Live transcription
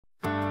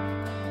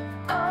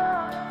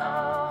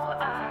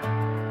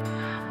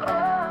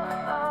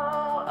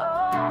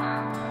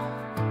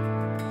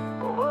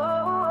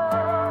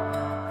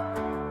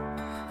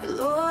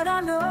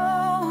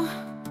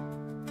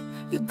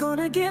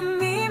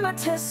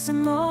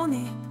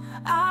testimony,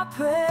 I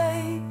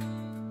pray.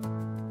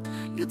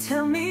 You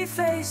tell me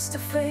face to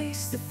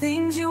face the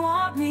things you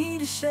want me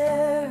to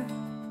share.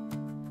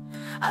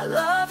 I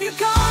love you,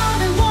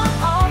 God, and want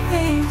all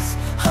things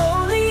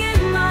holy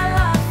in my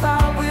life.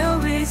 I will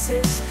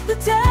resist the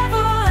devil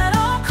at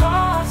all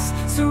costs,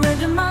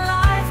 surrender my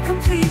life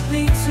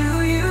completely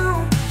to you,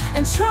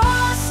 and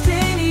trust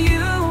in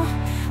you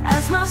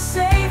as my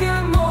Savior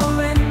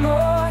more and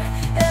more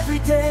every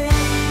day.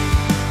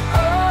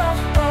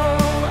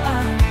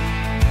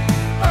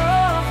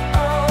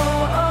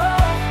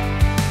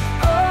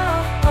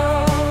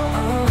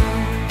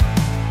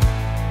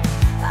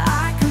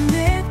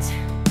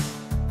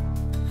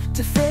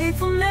 To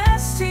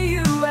faithfulness to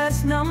you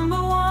as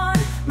number one,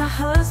 my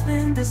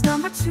husband is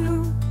number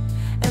two,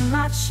 and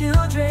my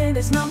children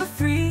is number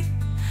three.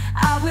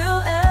 I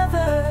will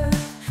ever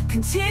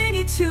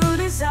continue to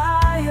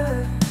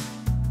desire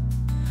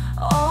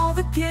all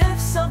the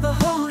gifts of the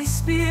Holy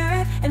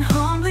Spirit, and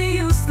humbly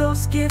use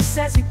those gifts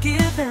as you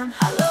give them.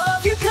 I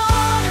love you,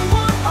 God, and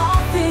want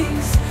all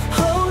things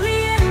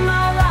holy in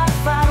my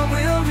life. I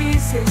will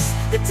resist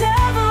the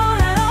devil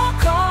at all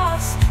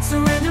costs,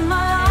 surrender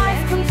my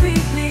life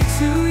completely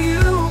to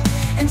you,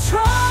 and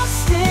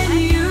trust in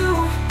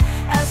you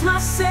as my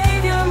Savior.